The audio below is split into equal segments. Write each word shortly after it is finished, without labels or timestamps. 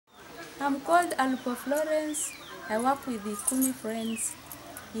I'm called Florence. I work with the Kumi-Friends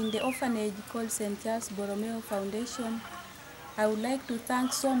in the orphanage called St. Charles Borromeo Foundation. I would like to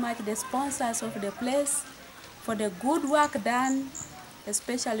thank so much the sponsors of the place for the good work done,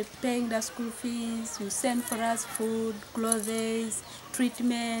 especially paying the school fees. You send for us food, clothes,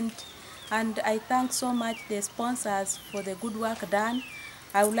 treatment, and I thank so much the sponsors for the good work done.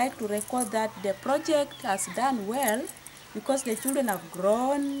 I would like to record that the project has done well because the children have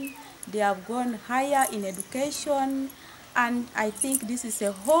grown, they have gone higher in education, and I think this is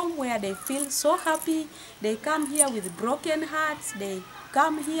a home where they feel so happy. They come here with broken hearts, they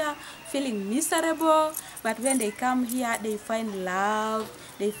come here feeling miserable, but when they come here they find love,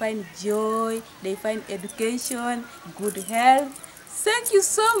 they find joy, they find education, good health. Thank you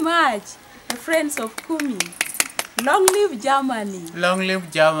so much, the friends of Kumi. Long live Germany. Long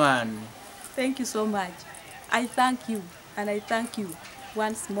live Germany. Thank you so much. I thank you, and I thank you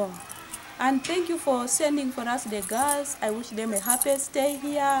once more. And thank you for sending for us the girls. I wish them a happy stay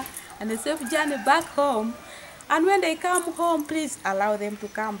here and a safe journey back home. And when they come home, please allow them to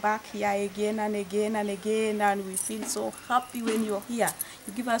come back here again and again and again. And we feel so happy when you're here.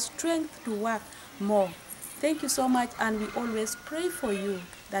 You give us strength to work more. Thank you so much, and we always pray for you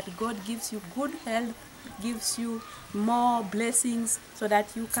that God gives you good health, gives you more blessings so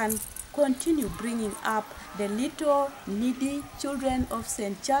that you can continue bringing up the little needy children of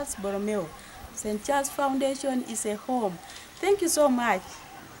St. Charles Borromeo. St. Charles Foundation is a home. Thank you so much.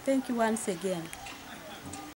 Thank you once again.